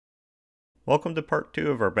Welcome to part 2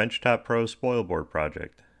 of our Benchtop Pro Spoilboard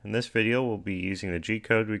project. In this video we'll be using the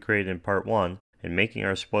G-code we created in part 1 and making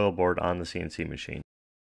our spoilboard on the CNC machine.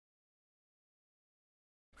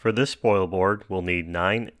 For this spoilboard we'll need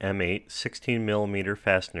 9 M8 16mm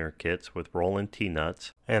fastener kits with roll-in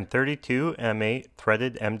T-nuts and 32 M8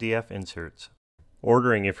 threaded MDF inserts.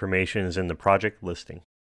 Ordering information is in the project listing.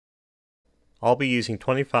 I'll be using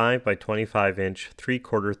 25 by 25 inch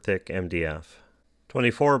 3/4 thick MDF.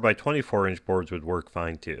 24 by 24 inch boards would work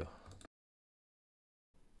fine too.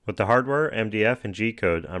 With the hardware, MDF, and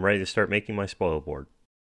G-code, I'm ready to start making my spoilboard.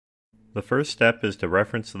 The first step is to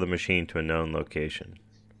reference the machine to a known location.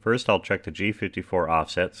 First I'll check the G54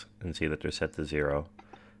 offsets and see that they're set to 0.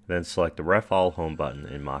 Then select the Ref All Home button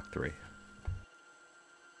in Mach 3.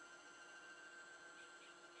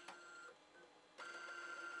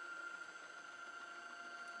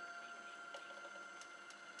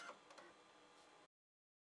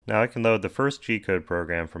 Now I can load the first G-code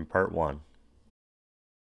program from part 1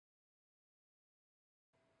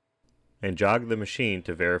 and jog the machine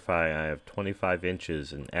to verify I have 25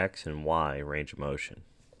 inches in X and Y range of motion.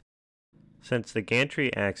 Since the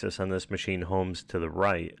gantry axis on this machine homes to the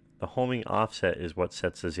right, the homing offset is what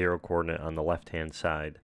sets the 0 coordinate on the left hand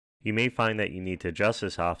side. You may find that you need to adjust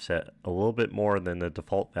this offset a little bit more than the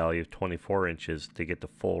default value of 24 inches to get the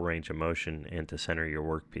full range of motion and to center your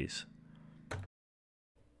workpiece.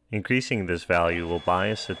 Increasing this value will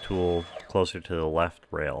bias the tool closer to the left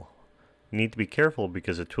rail. You need to be careful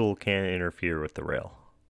because the tool can interfere with the rail.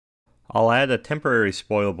 I'll add a temporary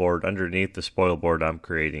spoilboard underneath the spoilboard I'm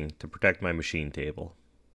creating to protect my machine table.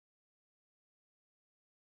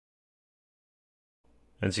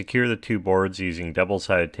 And secure the two boards using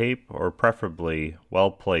double-sided tape or preferably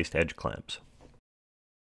well-placed edge clamps.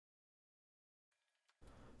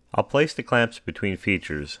 I'll place the clamps between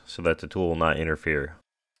features so that the tool will not interfere.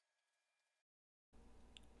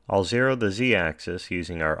 I'll zero the Z-axis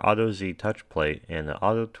using our Auto Z touch plate and the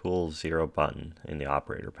Auto Tool 0 button in the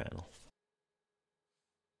operator panel.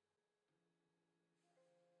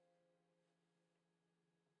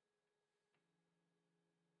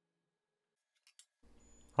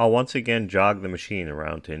 I'll once again jog the machine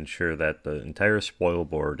around to ensure that the entire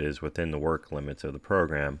spoilboard is within the work limits of the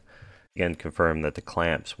program. Again, confirm that the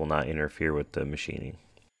clamps will not interfere with the machining.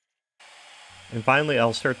 And finally,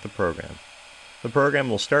 I'll start the program. The program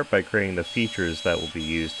will start by creating the features that will be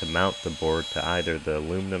used to mount the board to either the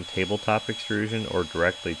aluminum tabletop extrusion or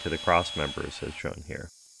directly to the cross members as shown here.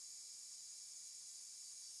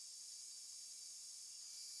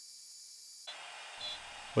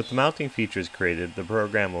 With the mounting features created, the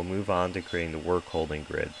program will move on to creating the workholding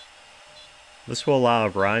grid. This will allow a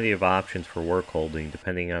variety of options for workholding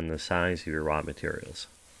depending on the size of your raw materials.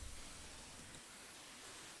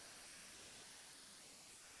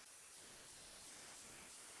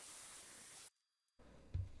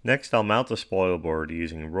 Next, I'll mount the spoilboard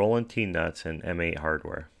using roll-in T-nuts and M8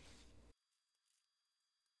 hardware.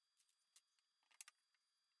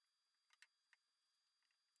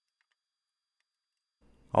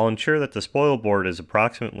 I'll ensure that the spoilboard is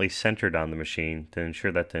approximately centered on the machine to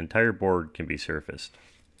ensure that the entire board can be surfaced.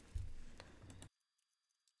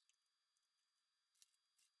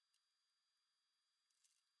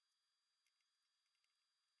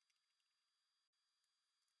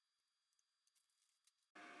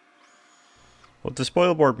 With the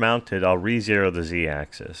spoilboard mounted, I'll re-zero the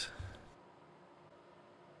Z-axis.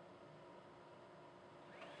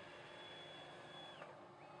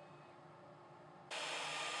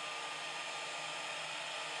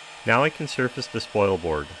 Now I can surface the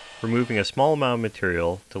spoilboard, removing a small amount of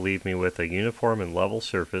material to leave me with a uniform and level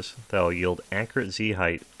surface that will yield accurate Z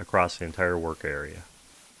height across the entire work area.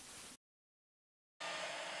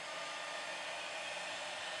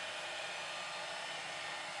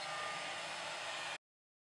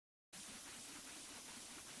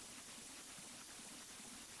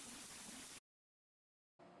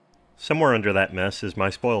 Somewhere under that mess is my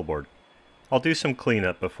spoilboard. I'll do some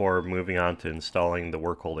cleanup before moving on to installing the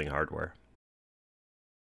workholding hardware.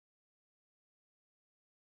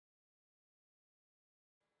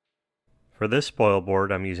 For this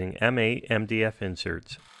spoilboard, I'm using M8 MDF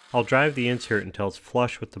inserts. I'll drive the insert until it's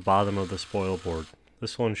flush with the bottom of the spoilboard.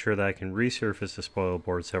 This will ensure that I can resurface the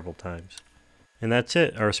spoilboard several times. And that's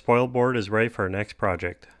it, our spoilboard is ready for our next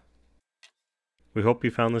project. We hope you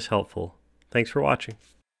found this helpful. Thanks for watching.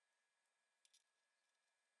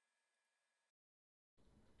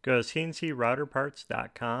 Go to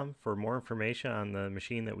cncrouterparts.com for more information on the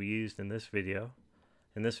machine that we used in this video.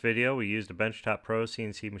 In this video, we used a Benchtop Pro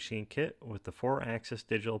CNC machine kit with the 4-axis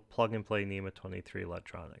digital plug-and-play NEMA 23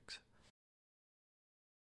 electronics.